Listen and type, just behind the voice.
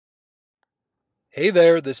Hey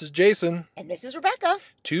there, this is Jason. And this is Rebecca.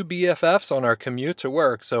 Two BFFs on our commute to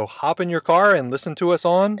work, so hop in your car and listen to us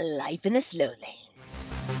on Life in the Slow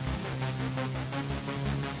Lane.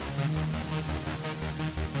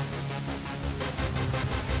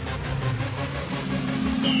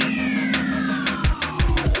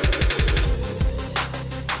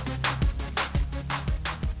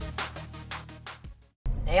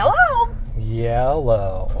 Hey, hello.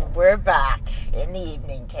 Yellow. We're back in the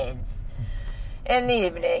evening, kids. In the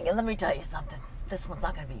evening. And let me tell you something. This one's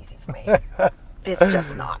not going to be easy for me. It's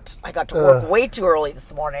just not. I got to work way too early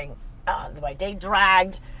this morning. My day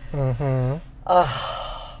dragged. Mm-hmm.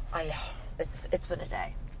 It's been a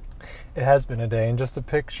day. It has been a day, and just to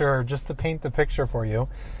paint the picture for you,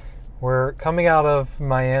 we're coming out of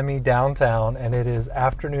Miami downtown, and it is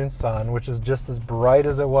afternoon sun, which is just as bright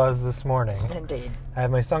as it was this morning. Indeed. I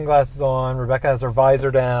have my sunglasses on. Rebecca has her visor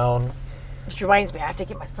down. Which reminds me, I have to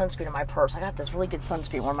get my sunscreen in my purse. I got this really good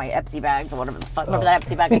sunscreen, one of my Epsi bags or whatever the fuck. Remember that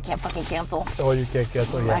Epsi bag I can't fucking cancel? Oh, you can't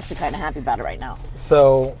cancel I'm yet. actually kind of happy about it right now.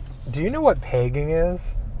 So, do you know what pegging is?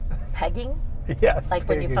 Pegging? Yes, Like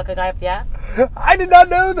pegging. when you fuck a guy up the ass? I did not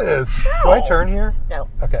know this. How? Do I turn here? No.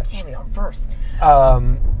 Okay. Damn it, I'm first.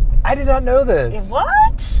 I did not know this.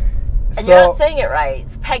 What? And So- you're not saying it right.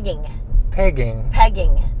 It's pegging. Pegging.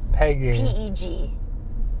 Pegging. Pegging. P-E-G.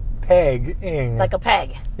 Pegging. Like a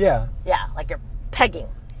peg. Yeah. Yeah, like you're pegging.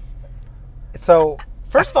 So,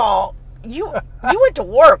 First of all, you went to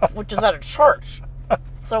work, which is at a church.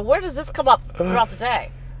 So where does this come up throughout the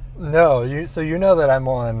day? no, you know that I'm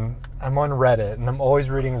on Reddit, and I'm always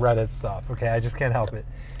reading Reddit stuff, okay? I just can't help it.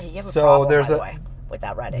 You have a So problem, there's by the a- way, with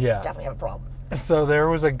that Reddit. Yeah. You definitely have a problem. So there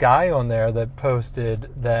was a guy on there that posted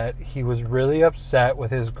that he was really upset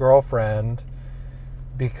with his girlfriend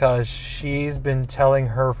because she's been telling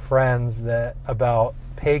her friends about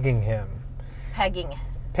pegging him. Pegging.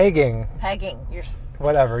 Pegging, You're...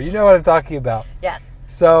 whatever. You know what I'm talking about. Yes.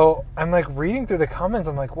 So I'm like reading through the comments.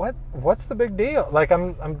 I'm like, what's the big deal? Like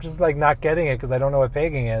I'm just like not getting it because I don't know what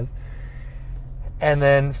pegging is. And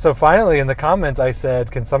then so finally in the comments I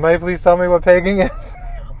said, can somebody please tell me what pegging is?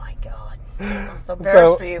 Oh my God. I'm so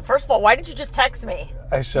embarrassed for you. First of all, why didn't you just text me?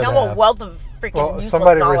 I should I'm have. a wealth of freaking Well, useless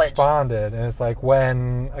somebody knowledge. responded, and it's like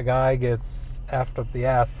when a guy gets effed up the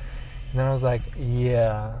ass. And then I was like,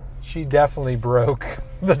 yeah, she definitely broke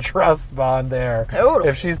the trust bond there. Totally.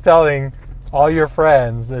 If she's telling all your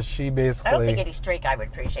friends that she basically... I don't think any straight guy would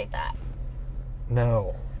appreciate that.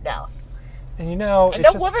 No. No. And you know... And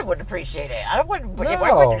it's no just- woman would appreciate it. I wouldn't No.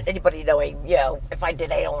 want anybody knowing, if I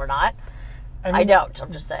did anal or not. I mean, don't.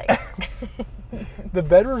 I'm just saying. The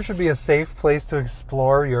bedroom should be a safe place to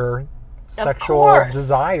explore your sexual course.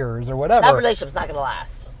 desires or whatever. That relationship's not going to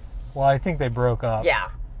last. Well, I think they broke up. Yeah,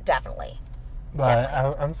 definitely. But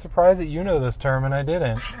definitely. I'm surprised that you know this term and I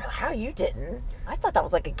didn't. I don't know how you didn't. I thought that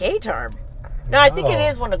was like a gay term. No, I think it No.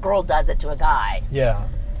 is when a girl does it to a guy. Yeah.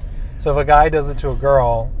 So if a guy does it to a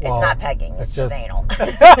girl, It's well, not pegging. It's just anal.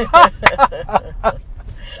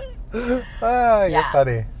 You're Yeah.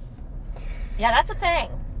 funny. Yeah, that's a thing.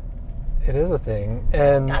 It is a thing,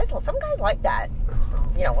 and Some guys like that.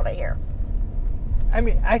 You know what I hear. I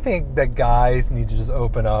mean, I think that guys need to just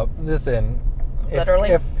open up. Listen,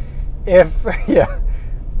 Literally? if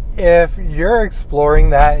if you're exploring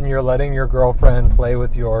that and you're letting your girlfriend play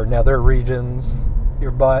with your nether regions,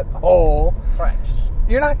 your butt hole, Correct.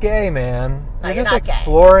 you're not gay, man. No, you're you're just not gay.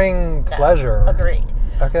 exploring No, pleasure. Agreed.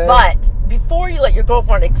 Okay. But before you let your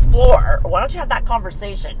girlfriend explore, why don't you have that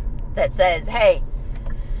conversation that says, "Hey,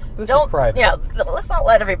 this don't is private. let's not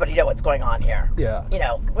let everybody know what's going on here." Yeah.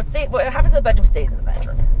 What happens in the bedroom stays in the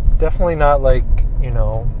bedroom. Definitely not like,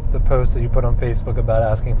 the post that you put on Facebook about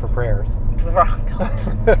asking for prayers. Oh,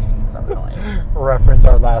 God. So annoying. Reference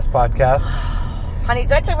our last podcast. Honey,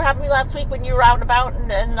 did I tell you what happened to me last week when you were out and about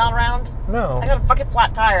and not around? No. I got a fucking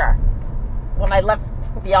flat tire when I left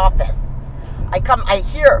the office. I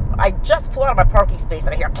just pull out of my parking space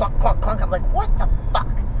and I hear clunk, clunk, clunk. I'm like, what the fuck?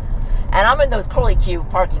 And I'm in those curly Q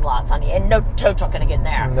parking lots, honey, and no tow truck gonna get in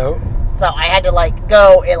there. Nope. So I had to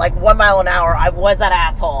go at 1 mile an hour. I was that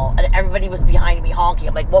asshole, and everybody was behind me honking.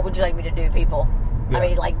 I'm like, what would you like me to do, people? Yeah. I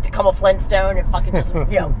mean, become a Flintstone and fucking just,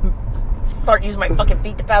 start using my fucking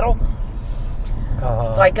feet to pedal.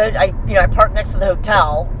 So I park next to the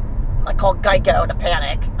hotel. I call Geico in a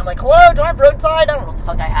panic. I'm like, hello, do I have roadside? I don't know what the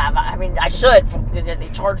fuck I have. I mean, I should. They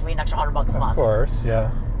charge me an extra $100 a month. Of course,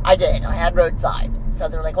 yeah. I did. I had roadside. So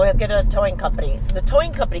they're like, well, get a towing company. So the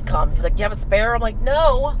towing company comes. He's like, do you have a spare? I'm like,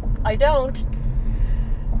 no, I don't.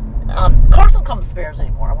 Cars don't come with spares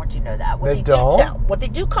anymore. I want you to know that. They don't? No. What they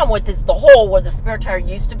do come with is the hole where the spare tire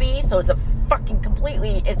used to be. So it's a fucking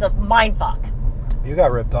it's a mind fuck. You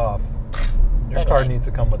got ripped off. Your car needs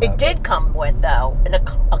to come with that. It did come with, though,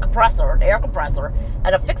 a compressor, an air compressor,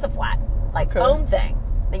 and a fix-a-flat, like foam thing.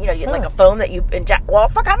 You know, like a foam that you inject. Well,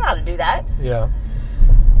 fuck, I don't know how to do that. Yeah.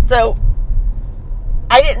 So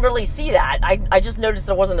I didn't really see that. I just noticed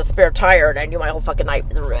there wasn't a spare tire, and I knew my whole fucking night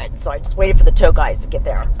was ruined. So I just waited for the tow guys to get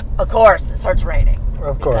there. Of course, it starts raining.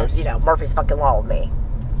 Of course. Because, you know, Murphy's fucking law with me.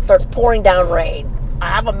 It starts pouring down rain. I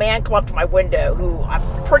have a man come up to my window who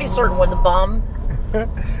I'm pretty certain was a bum.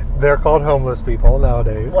 They're called homeless people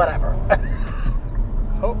nowadays. Whatever.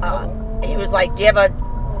 He was like, do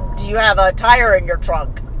you have a tire in your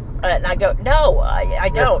trunk? And I go, no, I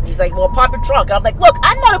don't. He's like, well, pop your trunk. And I'm like, look,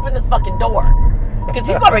 I'm not opening this fucking door. Because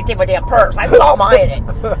he's about ready to take my damn purse. I saw him eyeing it.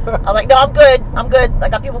 I was like, no, I'm good. I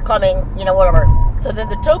got people coming, you know, whatever. So then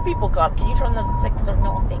the tow people come. Can you turn the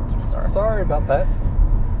signal? Thank you, sir. Sorry about that.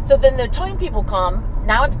 So then the towing people come.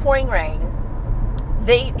 Now it's pouring rain.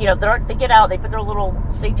 They, you know, they get out. They put their little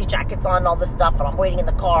safety jackets on and all this stuff. And I'm waiting in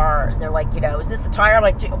the car. And they're like, you know, is this the tire? I'm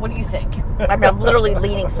like, what do you think? I mean, I'm literally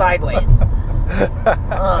leaning sideways.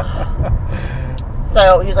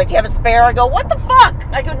 So he was like, do you have a spare? I go, what the fuck?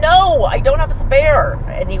 I go, no, I don't have a spare.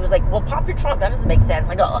 And he was like, well, pop your trunk. That doesn't make sense.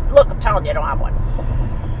 I go, look, I'm telling you, I don't have one.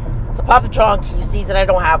 So pop the trunk. He sees that I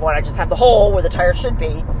don't have one. I just have the hole where the tire should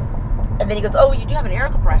be. And then he goes, oh, you do have an air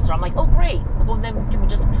compressor. I'm like, oh, great. I go, then can we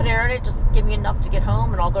just put air in it? Just give me enough to get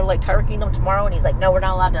home, and I'll go to, like, Tire Kingdom tomorrow. And he's like, no, we're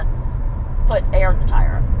not allowed to put air in the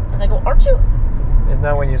tire. And I go, aren't you? Isn't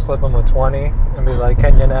that when you slip them a 20 and be like,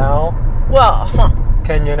 can you now? Well,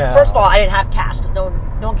 can you now? First of all, I didn't have cash because no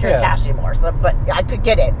one carries cash anymore. So, but I could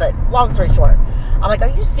get it. But long story short, I'm like, are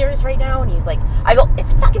you serious right now? And he's like, I go,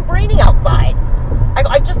 it's fucking raining outside. I go,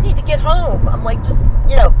 I just need to get home. I'm like, just,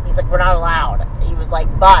 you know, he's like, we're not allowed. He was like,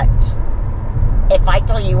 but if I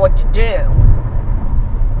tell you what to do,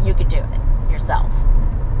 you could do it yourself.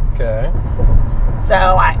 Okay.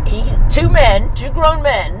 So two grown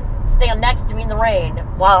men, stand next to me in the rain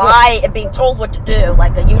while I am being told what to do,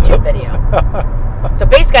 like a YouTube video. So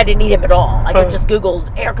basically, I didn't need him at all. I could just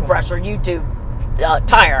Googled air compressor, YouTube,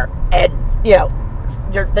 tire, and, you know,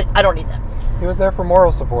 I don't need them. He was there for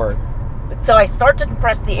moral support. So I start to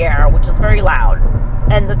compress the air, which is very loud,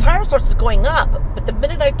 and the tire starts going up. But the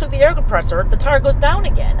minute I took the air compressor, the tire goes down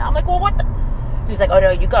again. I'm like, well, what the? He's like, oh,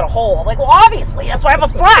 no, you got a hole. I'm like, well, obviously, that's why I have a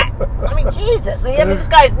flat. I mean, Jesus. I mean, this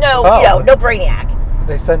guy's no brainiac.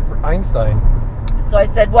 They sent Einstein. So I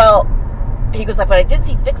said, well, he goes like, but I did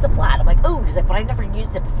see fix-a-flat. I'm like, oh, he's like, but I never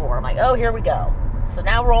used it before. I'm like, oh, here we go. So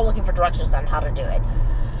now we're all looking for directions on how to do it.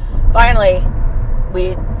 Finally,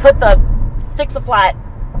 we put the fix-a-flat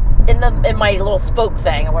in my little spoke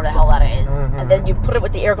thing, or whatever the hell that is. Mm-hmm. And then you put it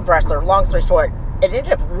with the air compressor. Long story short, it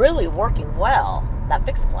ended up really working well, that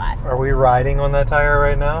fix-a-flat. Are we riding on that tire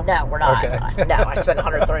right now? No, we're not. Okay. No, I spent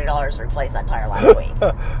 $130 to replace that tire last week.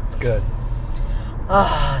 Good.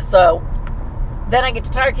 So then I get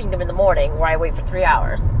to Tire Kingdom in the morning, where I wait for 3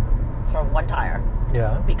 hours for one tire.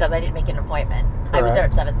 Yeah. Because I didn't make an appointment. Correct. I was there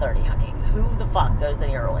at 7:30, honey. Who the fuck goes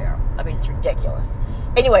any earlier? I mean, it's ridiculous.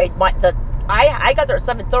 Anyway, I got there at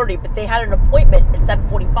 7:30, but they had an appointment at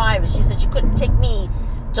 7:45, and she said she couldn't take me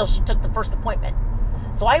until she took the first appointment.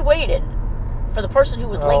 So I waited for the person who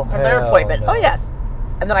was late for their appointment. No. Oh, yes.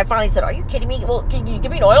 And then I finally said, are you kidding me? Well, can you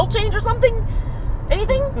give me an oil change or something?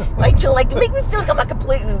 Anything? like make me feel like I'm not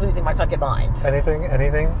completely losing my fucking mind. Anything?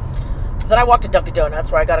 So then I walked to Dunkin'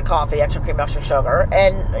 Donuts, where I got a coffee, extra cream, extra sugar,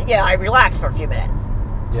 and, yeah, I relaxed for a few minutes.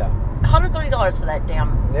 Yeah. $130 for that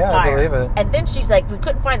damn tire. I believe it. And then she's like, we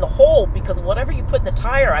couldn't find the hole because whatever you put in the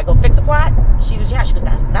tire. I go, fix-a-flat? She goes, yeah. She goes,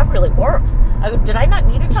 that really works. I go, did I not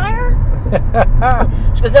need a tire?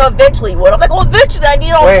 She goes, no, eventually you would. I'm like, well, eventually I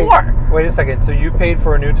need all four. Wait a second. So you paid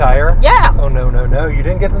for a new tire? Yeah. Oh, no. You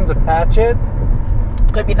didn't get them to patch it?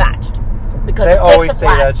 Could be patched. Because they always say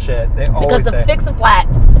that shit. Because the fix-a-flat,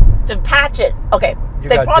 to patch it, okay,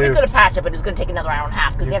 they probably could have patched it, but it's going to take another hour and a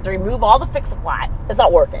half because you have to remove all the fix-a-flat. It's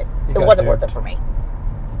not worth it. It wasn't worth it for me.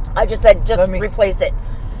 I just said, replace it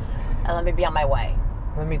and let me be on my way.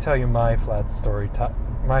 Let me tell you my flat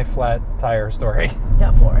tire story.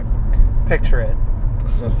 Go for it. Picture it.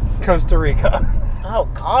 Costa Rica. Oh,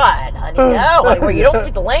 God. Honey, no. Honey, you don't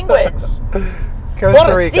speak the language.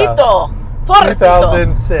 Costa Rica. Pobrecito.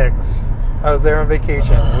 2006. I was there on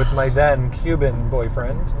vacation with my then Cuban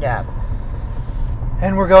boyfriend. Yes.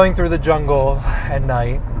 And we're going through the jungle at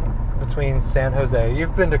night between San Jose.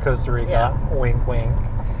 You've been to Costa Rica. Yeah. Wink, wink.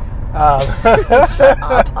 Shut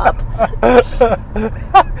up.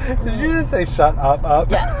 Did you just say shut up?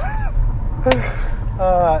 Yes.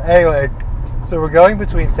 Anyway, so we're going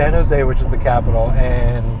between San Jose, which is the capital,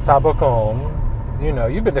 and Tabacon. You know,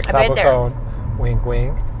 you've been to Tabacon. Wink,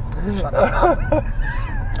 wink. Shut up.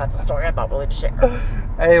 That's a story I'm not willing to share.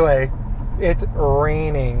 Anyway, it's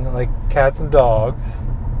raining like cats and dogs.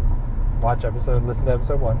 Listen to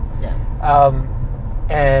episode 1. Yes.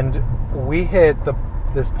 And we hit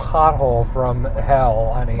this pothole from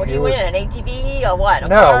hell, honey. What are you in? An ATV or what? No,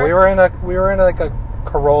 car? we were in like a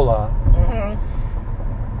Corolla.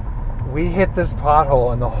 Mm-hmm. We hit this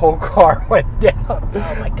pothole and the whole car went down.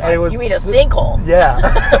 Oh my god! You mean a sinkhole? Yeah,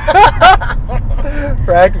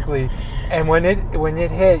 practically. And when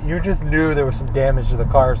it hit, you just knew there was some damage to the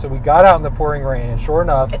car. So we got out in the pouring rain, and sure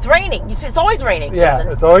enough, it's raining. You see, it's always raining. Yeah,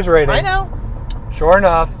 Jason. It's always raining. I know. Sure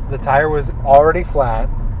enough, the tire was already flat.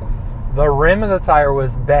 The rim of the tire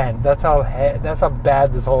was bent. That's how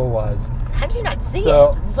bad this hole was. How did you not see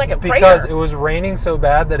So, it? It's like a prayer. Because it was raining so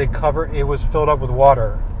bad that it was filled up with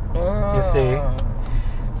water. You see?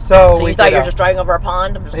 So you thought you were just driving over a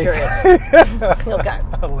pond? I'm just curious. Okay.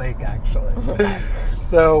 A lake, actually. Okay.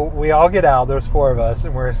 So we all get out. There's 4 of us,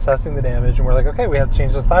 and we're assessing the damage, and we're like, okay, we have to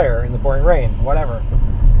change this tire in the pouring rain. Whatever.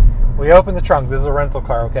 We open the trunk. This is a rental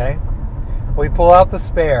car, okay? We pull out the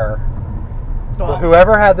spare. Well,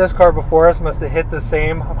 whoever had this car before us must have hit the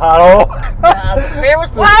same pothole. The spare was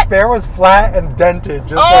flat? The spare was flat and dented,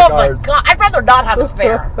 just like ours. Oh my god. I'd rather not have a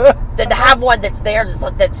spare than to have one that's there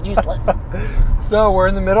that's useless. So we're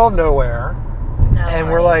in the middle of nowhere, and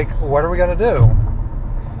we're like, what are we going to do?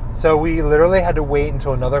 So we literally had to wait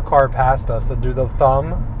until another car passed us to do the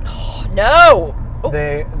thumb. No!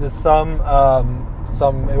 It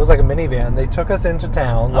was like a minivan. They took us into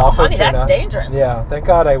town. Oh, honey, that's dangerous. Yeah, thank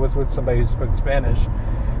God I was with somebody who spoke Spanish.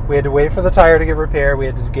 We had to wait for the tire to get repaired. We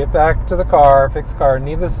had to get back to the car, fix the car.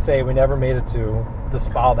 Needless to say, we never made it to the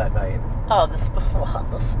spa that night. Oh, the spa.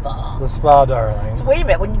 The spa, darling. So wait a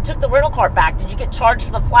minute. When you took the rental car back, did you get charged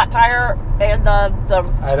for the flat tire and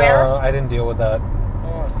the spare? I didn't deal with that.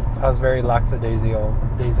 I was very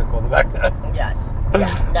lackadaisical back then. Yes.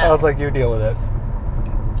 Yeah, no. I was like, you deal with it.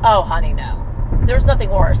 Oh, honey, no. There's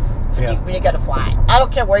nothing worse when you get a flat. I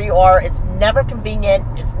don't care where you are. It's never convenient.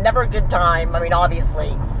 It's never a good time. I mean,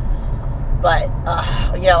 obviously. But,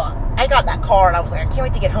 I got in that car and I was like, I can't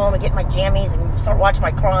wait to get home and get my jammies and start watching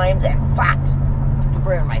my crimes, and flat. It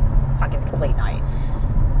ruined my fucking complete night.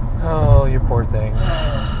 Oh, you poor thing.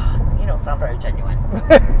 You don't sound very genuine.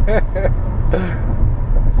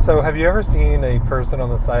 So have you ever seen a person on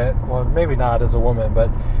the side, well, maybe not as a woman, but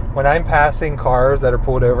when I'm passing cars that are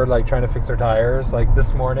pulled over, like trying to fix their tires, like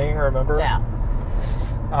this morning, remember? Yeah.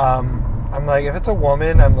 I'm like, if it's a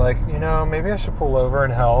woman, I'm like, maybe I should pull over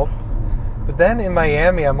and help. But then in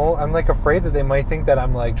Miami, I'm like afraid that they might think that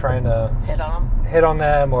I'm like trying to hit on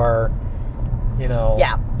them or,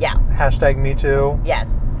 Yeah. hashtag me too.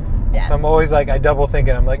 Yes. So I'm always like, I double think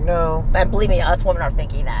it. I'm like, no. And believe me, us women are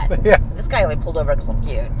thinking that. Yeah. This guy only pulled over because I'm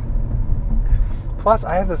cute. Plus,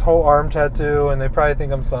 I have this whole arm tattoo, and they probably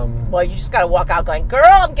think I'm some... Well, you just got to walk out going, girl,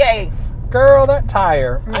 I'm gay. Girl, that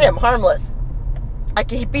tire. I am harmless. I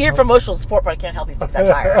can be here for emotional support, but I can't help you fix that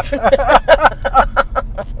tire.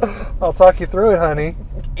 I'll talk you through it, honey.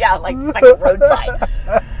 Yeah, like fucking roadside.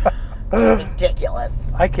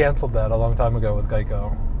 Ridiculous. I canceled that a long time ago with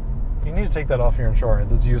Geico. You need to take that off your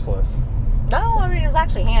insurance. It's useless. No, I mean, it was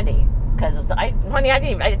actually handy. Because, I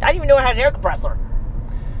didn't even know I had an air compressor.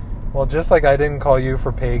 Well, just like I didn't call you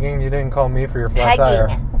for pegging, you didn't call me for your flat Pegging.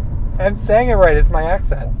 tire. I'm saying it right. It's my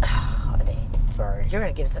accent. Honey. Sorry. You're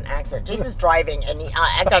going to get us an accident. Jason's driving, and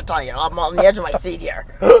I got to tell you, I'm on the edge of my seat here.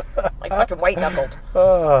 Like fucking white-knuckled.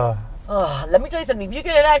 Let me tell you something. If you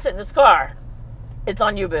get an accident in this car, it's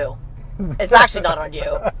on you, boo. It's actually not on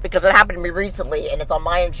you, because it happened to me recently, and it's on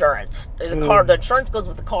my insurance. The insurance goes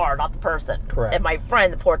with the car, not the person. Correct. And my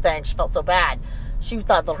friend, the poor thing, she felt so bad. She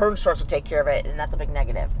thought that her insurance would take care of it, and that's a big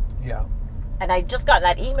negative. Yeah. And I just got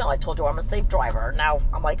that email. I told you I'm a safe driver. Now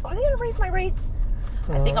I'm like, are they going to raise my rates?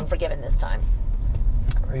 I think I'm forgiven this time.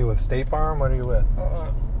 Are you with State Farm? What are you with?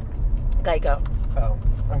 Geico. Oh,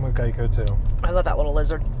 I'm with Geico too. I love that little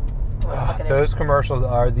lizard. Those commercials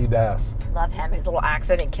are the best. Love him. His little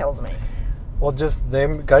accent, and kills me. Well,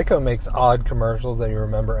 Geico makes odd commercials that you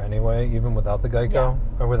remember anyway, even without the Geico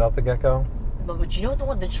or without the gecko. But you know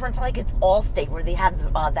the insurance I like? It's Allstate, where they have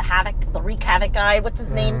the Wreak Havoc guy. What's his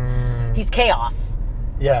name? He's Chaos.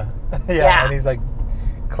 Yeah. Yeah. And he's like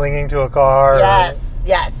clinging to a car.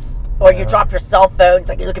 Yes. Or you drop your cell phone. It's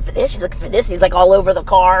like, you're looking for this, you're looking for this. He's like all over the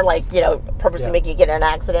car, like, purposely making you get in an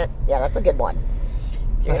accident. Yeah, that's a good one.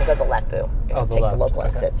 You're going to go to the left, boo. You're going to take the local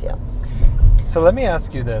exits, yeah. So let me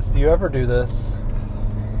ask you this. Do you ever do this?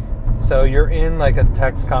 So you're in like a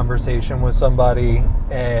text conversation with somebody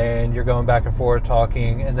and you're going back and forth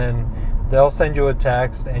talking, and then they'll send you a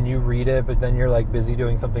text and you read it, but then you're like busy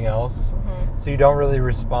doing something else. Mm-hmm. So you don't really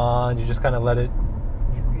respond. You just kind of let it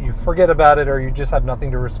you forget about it, or you just have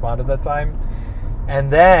nothing to respond at that time.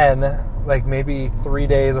 And then, like maybe 3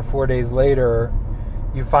 days or 4 days later,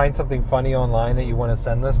 you find something funny online that you want to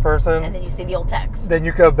send this person. And then you see the old text. Then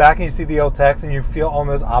you go back and you see the old text, and you feel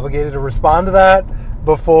almost obligated to respond to that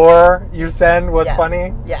before you send what's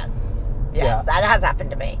funny. Yes. Yeah. That has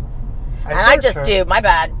happened to me. I just do. My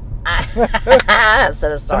bad.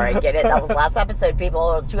 So sorry. Get it? That was last episode, people.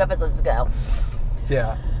 Or 2 episodes ago.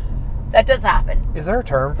 Yeah. That does happen. Is there a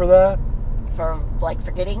term for that? For like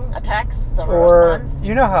forgetting a text or a response?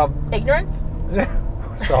 You know how... Ignorance?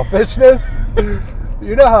 Selfishness?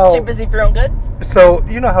 You know how... Too busy for your own good? So,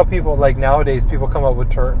 you know how people, like nowadays, people come up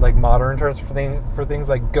with like modern terms for things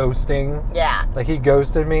like ghosting? Yeah. Like he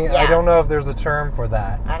ghosted me? Yeah. I don't know if there's a term for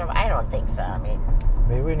that. I don't think so. I mean...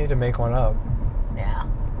 Maybe we need to make one up. Yeah.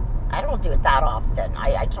 I don't do it that often.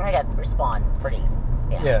 I try to respond pretty...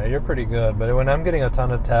 Yeah, you're pretty good. But when I'm getting a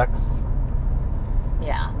ton of texts...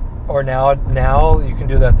 Yeah. Or now you can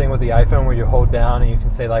do that thing with the iPhone where you hold down and you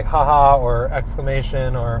can say like haha or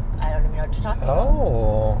exclamation or... I don't even know what you're talking about.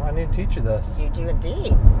 Oh, I need to teach you this. You do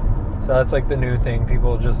indeed. So that's like the new thing.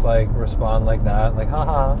 People just like respond like that, like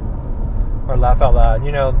haha, or laugh out loud.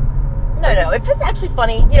 You know. No. If it's actually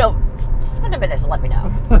funny, spend a minute to let me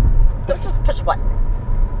know. Don't just push a button.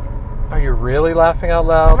 Are you really laughing out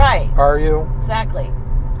loud? Right. Are you? Exactly.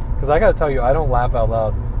 Because I got to tell you, I don't laugh out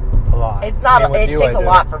loud a lot. It's not. It takes a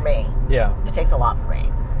lot for me. Yeah. It takes a lot for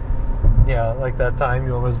me. Yeah, like that time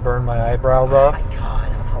you almost burned my eyebrows off. Oh my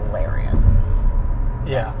god, that was hilarious.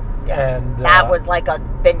 Yeah. Yes. And that was like a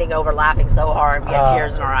bending over laughing so hard we had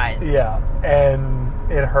tears in our eyes. Yeah. And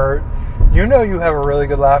it hurt. You know you have a really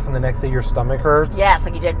good laugh and the next day your stomach hurts? Yes,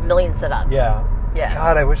 like you did a million sit-ups. Yeah. Yes.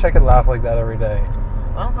 God, I wish I could laugh like that every day.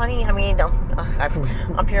 Well, honey, I mean,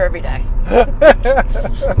 I'm here every day.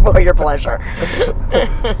 For your pleasure.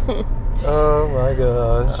 Oh my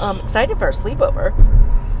gosh. I'm excited for a sleepover.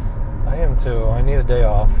 I am too. I need a day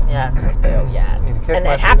off. Yes. Oh, yes. And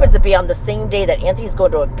it happens to be on the same day that Anthony's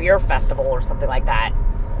going to a beer festival or something like that.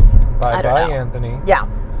 Bye-bye, Anthony. Yeah.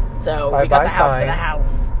 So we got the house to the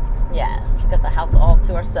house. Yes. We got the house all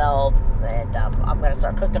to ourselves. And I'm going to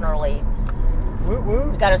start cooking early. Woo woo.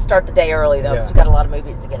 We got to start the day early, though, because we got a lot of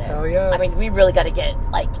movies to get in. Oh, yes. I mean, we really got to get,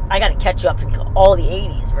 I got to catch you up in all the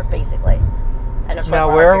 80s, basically.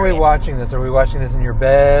 Now, where are we watching this? Are we watching this in your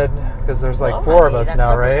bed? Because there's like 4 of us now,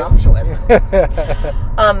 so right? Presumptuous.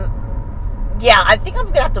 Yeah, I think I'm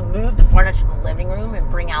going to have to move the furniture in the living room and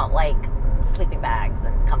bring out, like, sleeping bags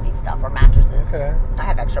and comfy stuff or mattresses. Okay. I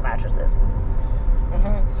have extra mattresses.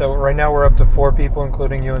 Mm-hmm. So right now we're up to 4 people,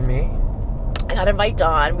 including you and me. I got to invite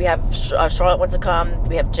Dawn. We have Charlotte wants to come.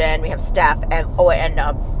 We have Jen. We have Steph. And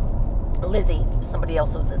Lizzie. Somebody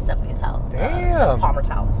else lives at Stephanie's house. Damn. Palmer's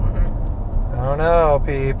house. Mm-hmm. I don't know,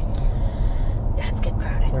 peeps. Yeah, it's getting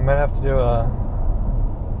crowded. We might have to do a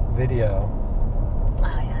video. Oh,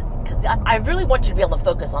 yeah. Because I really want you to be able to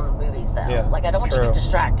focus on the movies, though. Yeah, like, I don't want you to get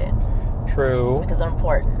distracted. True. Because they're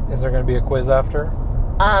important. Is there going to be a quiz after?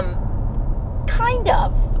 Kind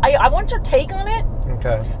of. I want your take on it.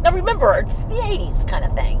 Okay. Now, remember, it's the 80s kind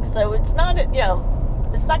of thing. So it's not,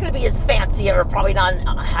 it's not going to be as fancy or probably not in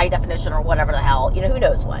high definition or whatever the hell. Who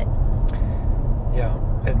knows what. Yeah,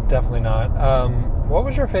 definitely not. What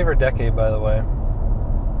was your favorite decade, by the way?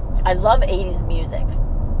 I love 80s music.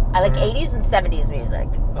 I like 80s and 70s music.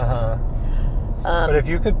 Uh-huh. But if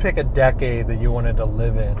you could pick a decade that you wanted to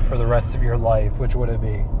live in for the rest of your life, which would it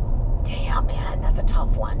be? Damn, man, that's a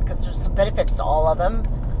tough one. Because there's some benefits to all of them.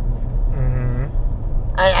 Mm-hmm.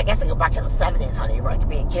 I guess I go back to the 70s, honey, where I could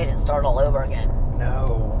be a kid and start all over again.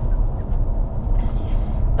 No.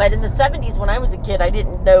 But in the 70s, when I was a kid, I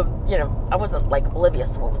didn't know, I wasn't, like,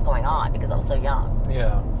 oblivious to what was going on because I was so young.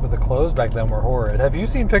 Yeah, but the clothes back then were horrid. Have you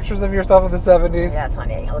seen pictures of yourself in the 70s? Yes,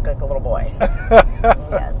 honey. I look like a little boy.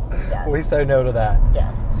 Yes. We say no to that.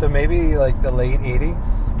 Yes. So maybe, like, the late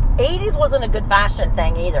 80s? 80s wasn't a good fashion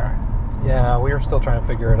thing either. Yeah, we were still trying to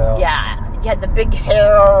figure it out. Yeah. You had the big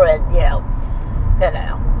hair and,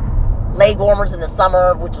 leg warmers in the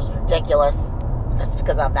summer, which was ridiculous. That's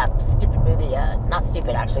because of that stupid movie. Not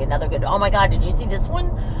stupid, actually. Another good... Oh, my God. Did you see this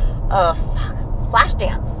one?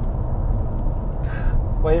 Flashdance.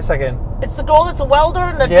 Wait a second. It's the girl that's a welder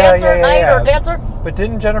and a dancer at night or a dancer. But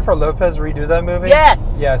didn't Jennifer Lopez redo that movie?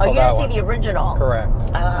 Yes. Yeah, I saw that one. You didn't see the original. Correct.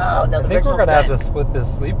 Oh, no, the original's I think we're going to have to split this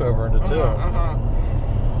sleepover into 2. Mm-hmm.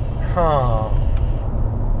 Huh.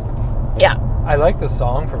 Yeah. I like the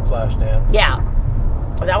song from Flashdance. Yeah.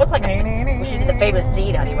 That was like she did the famous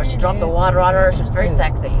scene, honey, where she dropped the water on her. She was very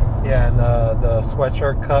sexy. Yeah, and the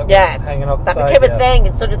sweatshirt cut yes, hanging off the side. That became a thing,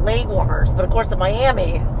 and so did leg warmers. But of course, in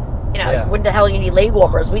Miami, You know, Yeah. when the hell you need leg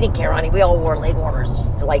warmers? We didn't care, honey. We all wore leg warmers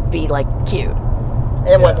just to like be like cute. And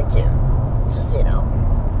it wasn't cute. Just, you know.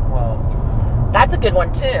 Well, That's a good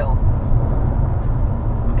one too.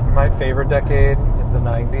 my favorite decade is the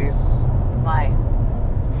 90s. Why?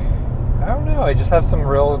 I don't know. I just have some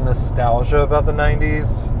real nostalgia about the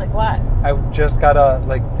 90s. Like what? I just got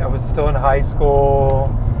I was still in high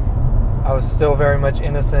school. I was still very much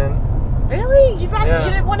innocent. Really? You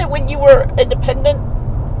didn't want it when you were independent?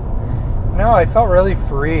 No, I felt really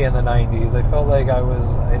free in the 90s. I felt like I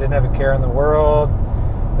didn't have a care in the world.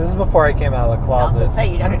 This is before I came out of the I was closet. going to say,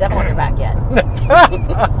 you don't have a devil on your back yet.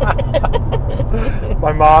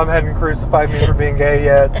 My mom hadn't crucified me for being gay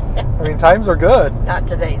yet. I mean, times were good. Not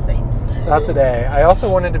today, see. Not today. I also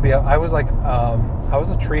wanted to be, I was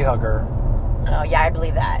a tree hugger. Oh, yeah, I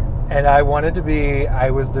believe that. And I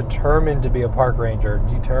was determined to be a park ranger.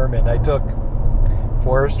 Determined. I took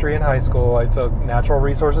forestry in high school. I took natural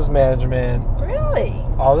resources management. Really?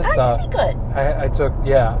 All this stuff. You'd be good. I took,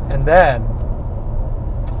 yeah. And then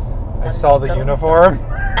I saw the uniform.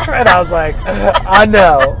 And I was like, I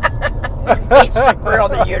know. We're on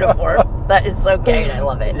the uniform. That is so gay, and I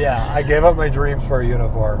love it. Yeah, I gave up my dreams for a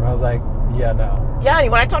uniform. I was like, yeah, no. Yeah,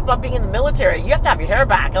 and when I talked about being in the military, you have to have your hair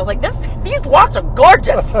back. I was like, these locks are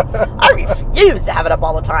gorgeous. I refuse to have it up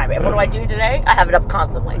all the time. And what do I do today? I have it up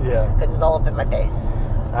constantly. Yeah. Because it's all up in my face.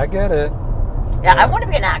 I get it. Yeah, I wanted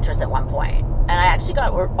to be an actress at one point, and I actually got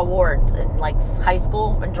awards in like high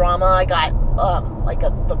school in drama. I got like a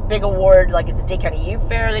big award, like at the Dade County Youth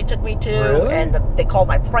Fair. They took me to, Really? and they called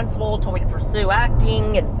my principal, told me to pursue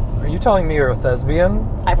acting, and Are you telling me you're a thespian?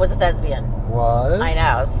 I was a thespian. What? I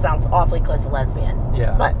know, it sounds awfully close to lesbian.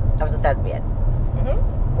 Yeah. But I was a thespian.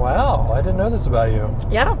 Wow, I didn't know this about you.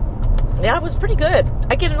 Yeah, it was pretty good.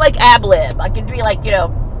 I can like ad lib. I can be like, you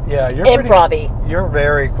know, Yeah, you're improv-y. You're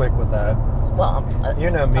very quick with that. Well, You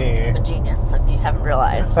know me. I'm a genius, if you haven't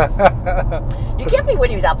realized. You can't be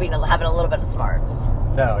witty without having a little bit of smarts.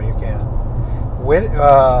 No, you can't.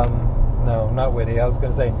 No, not witty. I was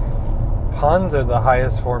going to say puns are the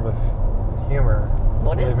highest form of humor.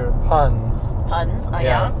 What is? Believe it, puns. Puns,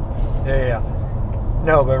 yeah. Yeah.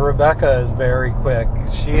 No, but Rebecca is very quick.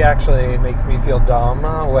 She actually makes me feel dumb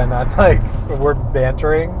when I'm when we're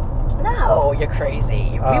bantering. No, you're crazy.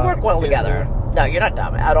 We work well excuse together. me? No, you're not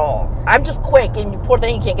dumb at all. I'm just quick, and you poor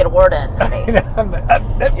thing, you can't get a word in. Honey.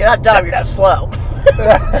 You're not dumb, you're just slow.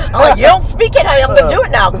 I'm like, you don't speak it, honey. I'm going to do it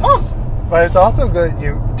now. Come on. But it's also good.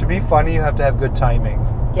 To be funny, you have to have good timing.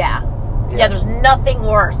 Yeah. Yeah, there's nothing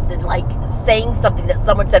worse than, like, saying something that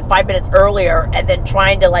someone said 5 minutes earlier and then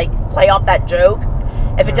trying to, like, play off that joke.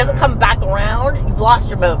 If it doesn't come back around, you've lost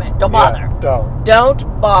your moment. Don't bother. Yeah,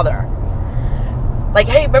 Don't bother. Like,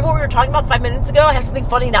 hey, remember what we were talking about 5 minutes ago? I have something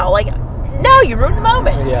funny now. Like, no, you ruined the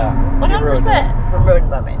moment. Yeah. 100%. Ruined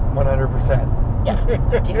the moment. 100%. Yeah.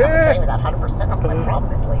 I do have a thing with that 100%. I don't know what my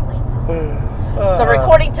problem is lately. So I'm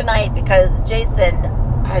recording tonight because Jason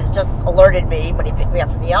has just alerted me when he picked me up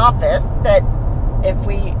from the office that if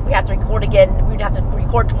we have to record again, we'd have to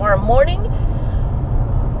record tomorrow morning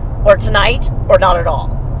or tonight or not at all.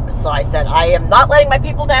 So I said, I am not letting my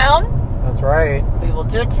people down. That's right. We will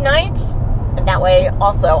do it tonight. And that way,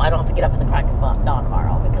 also, I don't have to get up at the crack of dawn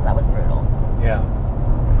tomorrow because that was brutal. Yeah.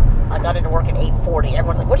 I got into work at 8:40.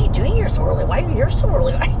 Everyone's like, what are you doing here so early? Why are you here so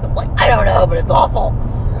early? I'm like, I don't know, but it's awful.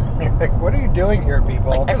 You're like, what are you doing here,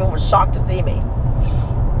 people? Like, everyone was shocked to see me.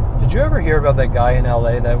 Did you ever hear about that guy in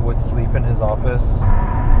LA that would sleep in his office?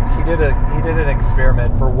 He did an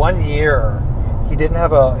experiment for 1 year. He didn't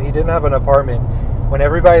have an apartment. When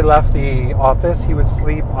everybody left the office, he would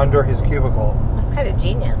sleep under his cubicle That's kind of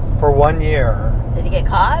genius. for 1 year. Did he get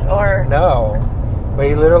caught or? No, but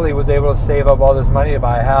he literally was able to save up all this money to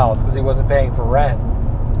buy a house because he wasn't paying for rent.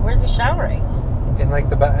 Where's he showering? In like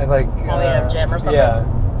the back, like in a gym or something? Yeah,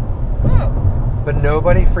 but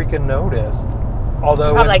nobody freaking noticed.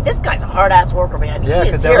 Although, I'm like, this guy's a hard ass worker, man. yeah, He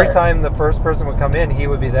is because every here. time the first person would come in, he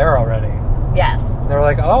would be there already. Yes. And they were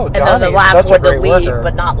like, "Oh, And Johnny, then the last such a one to great leave, worker."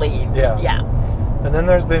 but not leave. Yeah. Yeah. And then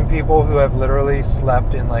there's been people who have literally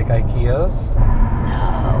slept in like IKEAs.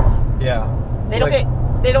 No. Yeah. They don't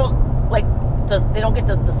Like, they don't get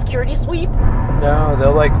the security sweep. No,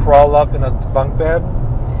 they'll like crawl up in a bunk bed,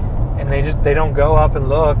 and they don't go up and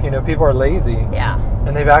look. You know, people are lazy, Yeah.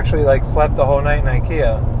 and they've actually like slept the whole night in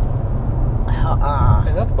IKEA,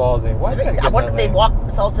 and that's ballsy. Why did I I get wonder that if they'd name? walk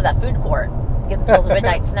themselves to that food court, get themselves a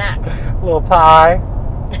midnight snack. Little pie,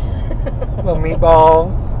 little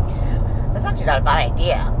meatballs. That's actually not a bad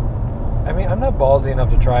idea. I mean, I'm not ballsy enough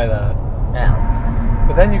to try that. No.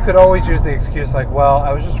 But then you could always use the excuse like, well,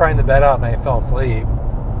 I was just trying the bed out and I fell asleep.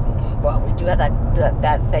 Well, we do have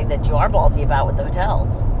that thing that you are ballsy about with the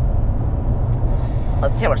hotels.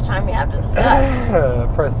 Let's see how much time we have to discuss.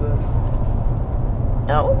 Press this.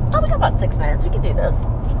 Oh, we got about 6 minutes. We can do this.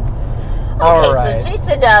 Okay, All right. so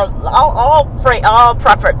Jason, I'll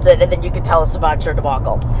preference it, and then you can tell us about your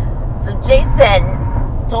debacle. So Jason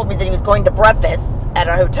told me that he was going to breakfast at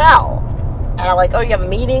a hotel. And I'm like, oh, you have a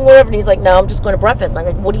meeting or whatever? And he's like, no, I'm just going to breakfast. I'm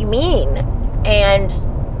like, what do you mean? And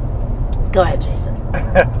go ahead, Jason.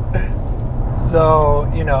 So,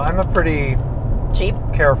 I'm a pretty Cheap?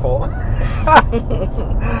 careful.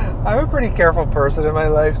 I'm a pretty careful person in my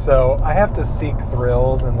life, so I have to seek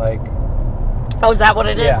thrills and Oh, is that what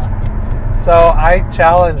it is? Yeah. So I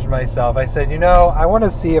challenged myself. I said, I want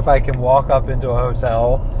to see if I can walk up into a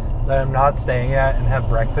hotel that I'm not staying at and have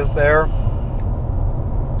breakfast there.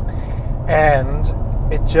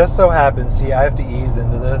 And it just so happens, I have to ease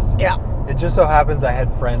into this. Yeah. It just so happens I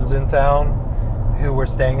had friends in town who were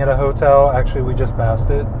staying at a hotel. Actually, we just passed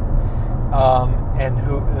it. And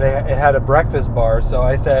it had a breakfast bar. So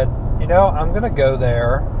I said, I'm going to go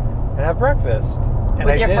there and have breakfast. And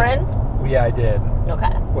With I your did. friends? Yeah, I did.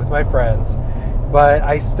 Okay. With my friends. But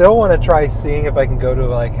I still want to try seeing if I can go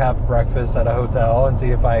to have breakfast at a hotel and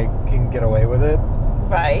see if I can get away with it.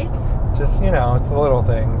 Right. Just, it's the little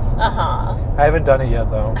things. Uh-huh. I haven't done it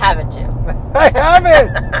yet, though. Haven't you? I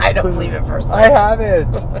haven't! I don't believe it for a second. I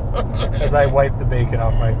haven't! As I wipe the bacon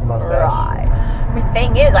off my mustache. Right. I mean,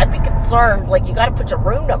 thing is, I'd be concerned, you got to put your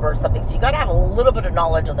room number or something, so you got to have a little bit of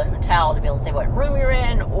knowledge of the hotel to be able to say what room you're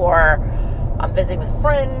in, or I'm visiting with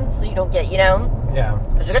friends, so you don't get, Yeah.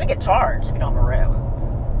 because you're going to get charged if you don't have a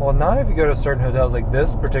room. Well, not if you go to certain hotels, like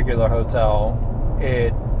this particular hotel,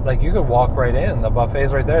 you could walk right in. The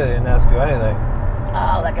buffet's right there. They didn't ask you anything.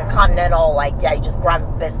 Like a continental, you just grab a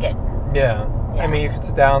biscuit. Yeah. Yeah. I mean, you could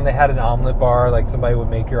sit down. They had an omelet bar. Somebody would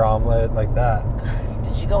make your omelet like that.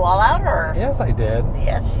 Did you go all out, or? Yes, I did.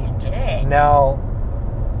 Yes, you did. Now,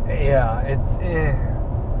 yeah, it's...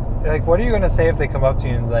 what are you going to say if they come up to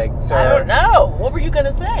you and sir... I don't know. What were you going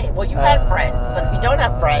to say? Well, you had friends, but if you don't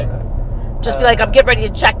have friends, just be like, I'm getting ready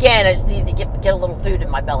to check in. I just need to get a little food in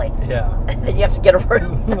my belly. Yeah. And then you have to get a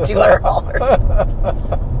room for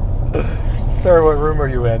 $200. Sir, what room are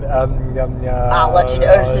you in? I'll let you know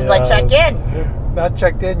as soon as I check in. Not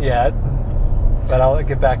checked in yet, but I'll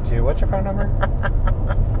get back to you. What's your phone number?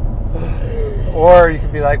 Or you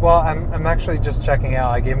could be like, well, I'm actually just checking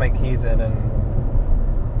out. I gave my keys in and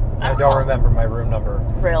I don't remember my room number.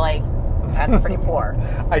 Really? That's pretty poor.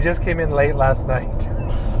 I just came in late last night.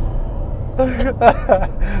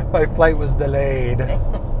 My flight was delayed.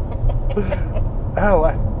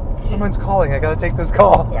 Someone's calling. I gotta take this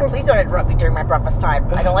call. Yeah, please don't interrupt me during my breakfast time.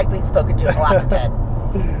 I don't like being spoken to until after 10.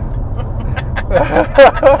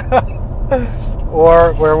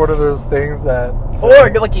 Or wear one of those things that... Or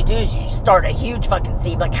what you do is you start a huge fucking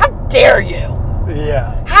scene. How dare you?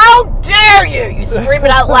 Yeah. How dare you? You scream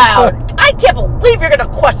it out loud. I can't believe you're going to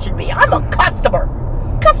question me. I'm a customer.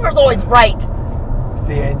 Customer's always right.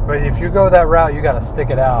 See, but if you go that route, you gotta stick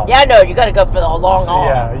it out. Yeah, no, you got to go for the long haul.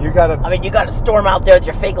 Yeah, you gotta... I mean, you got to storm out there with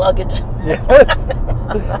your fake luggage. Yes.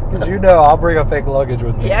 Because I'll bring a fake luggage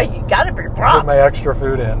with me. Yeah, you got to bring props. Put my extra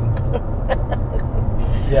food in.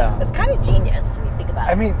 Yeah. It's kind of genius when you think about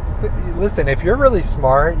it. I mean, listen, if you're really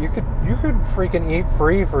smart, you could freaking eat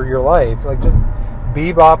free for your life. Just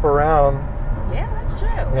bebop around. Yeah, that's true.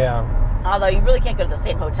 Yeah. Although you really can't go to the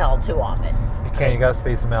same hotel too often. You can't. You gotta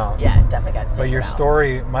space them out. Yeah, definitely got to space But your it out.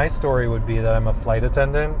 story, my story would be that I'm a flight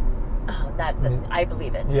attendant. Oh, I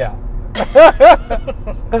believe it. Yeah.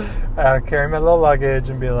 Carry my little luggage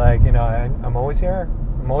and be like, I'm always here.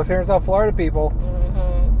 I'm always here in South Florida, people.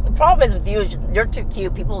 Mm-hmm. The problem is with you is you're too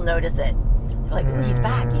cute. People will notice it. They're like, ooh, he's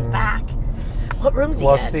back. He's back. What room's he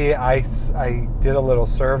in? Well, see, I did a little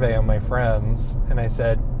survey on my friends, and I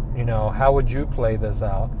said, how would you play this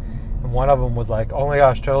out? And one of them was like, oh my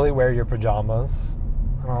gosh, totally wear your pajamas.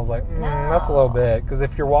 And I was like, that's a little bit. Because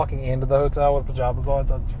if you're walking into the hotel with pajamas on,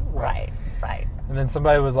 that's... Right. And then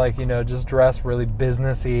somebody was like, just dress really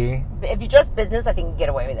businessy. If you dress business, I think you can get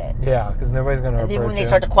away with it. Yeah, because nobody's going to approach you. When they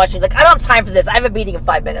start to question, I don't have time for this. I have a meeting in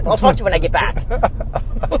 5 minutes. I'll talk to you when I get back.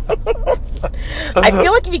 I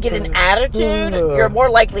feel like if you get an attitude, you're more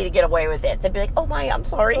likely to get away with it. They'd be like, oh I'm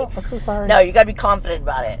sorry. Oh, I'm so sorry. No, you got to be confident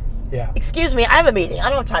about it. Yeah. Excuse me, I have a meeting. I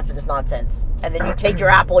don't have time for this nonsense. And then you take your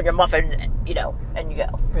apple and your muffin, and you go. And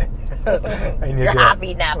you're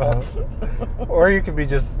happy now. Or you could be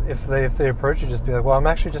if they approach you, just be like, well, I'm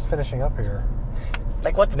actually just finishing up here.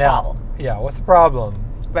 What's the problem? Yeah, what's the problem?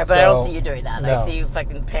 Right, but I don't see you doing that. No. I see you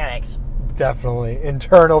fucking panicked. Definitely.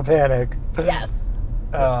 Internal panic. Yes.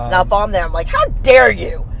 Now if I'm there, I'm like, how dare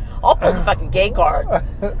you? I'll pull the fucking gay card.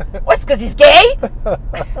 What's because he's gay?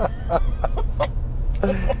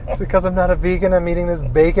 Is it because I'm not a vegan? I'm eating this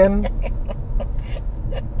bacon.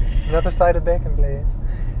 Another side of bacon, please.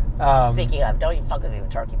 Speaking of, don't you fuck with me with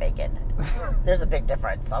turkey bacon. There's a big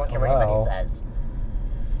difference. I don't care what anybody says.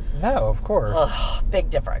 No, of course. Ugh, big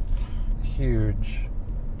difference. Huge.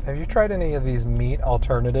 Have you tried any of these meat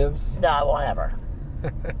alternatives? No, I won't ever.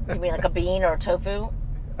 You mean like a bean or a tofu?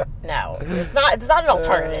 No, it's not. It's not an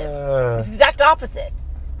alternative. It's the exact opposite.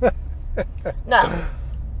 No.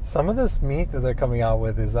 Some of this meat that they're coming out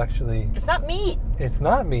with is actually... It's not meat. It's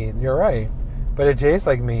not meat. You're right, but it tastes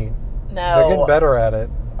like meat. No, they're getting better at it.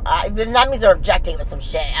 Then that means they're objecting with some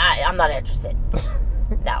shit. I'm not interested.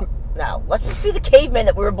 No. Let's just be the cavemen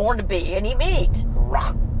that we were born to be and eat meat.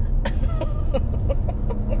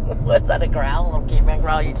 What's that, a growl? A little caveman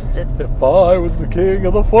growl you just did? If I was the king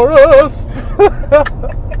of the forest.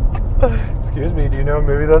 Excuse me, do you know what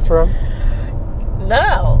movie that's from?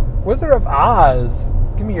 No. Wizard of Oz.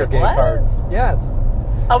 Give me your gay card. Yes.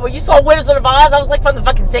 Oh, well, you saw Wizard of Oz? I was like from the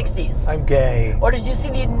fucking 60s. I'm gay. Or did you see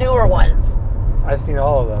the newer ones? I've seen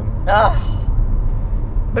all of them. Ugh.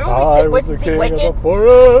 Remember we went to see Wicked? Of the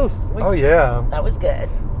forest. Oh, yeah. That was good.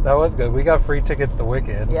 That was good. We got free tickets to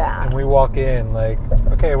Wicked. Yeah. And we walk in like,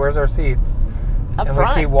 okay, where's our seats? Up and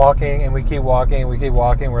front. we keep walking, and we keep walking, and we keep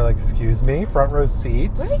walking. We're like, excuse me, front row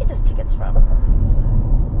seats? Where did we get those tickets from?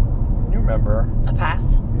 You remember. A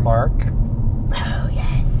past? Mark. Oh,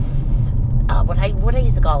 yes. What I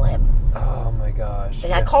used to call him. Oh, my gosh.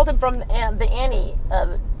 I called him from the Annie,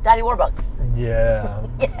 Daddy Warbucks. Yeah.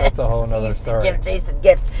 Yes. That's a whole nother He used story. to give Jason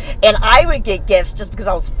gifts. And I would get gifts just because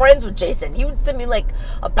I was friends with Jason. He would send me like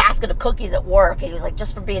a basket of cookies at work. And he was like,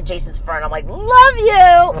 just for being Jason's friend. I'm like, love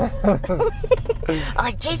you. I'm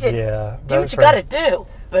like, Jason, do what you got to do,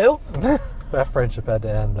 boo. That friendship had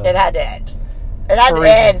to end, though. It had to end. It had to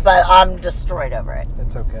end, but I'm destroyed over it.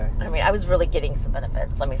 It's okay. I mean, I was really getting some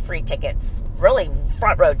benefits. I mean, free tickets, really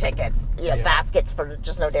front row tickets, baskets for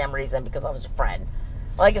just no damn reason because I was your friend.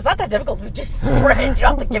 Like, it's not that difficult to be Jason's friend. You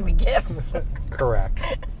don't have to give me gifts. Correct.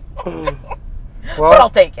 But I'll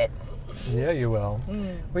take it. Yeah, you will.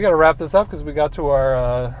 We got to wrap this up because we got to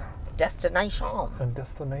our destination.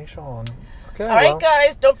 Okay. All right,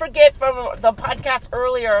 guys. Don't forget from the podcast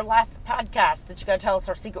earlier, last podcast, that you got to tell us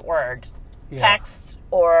our secret word. Yeah. Text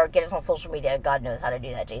or get us on social media. God knows how to do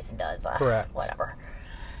that. Jason does. Correct. Whatever.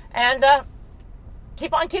 And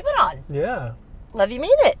keep on keeping on. Yeah. Love you,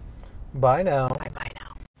 mean it. Bye now. Bye now.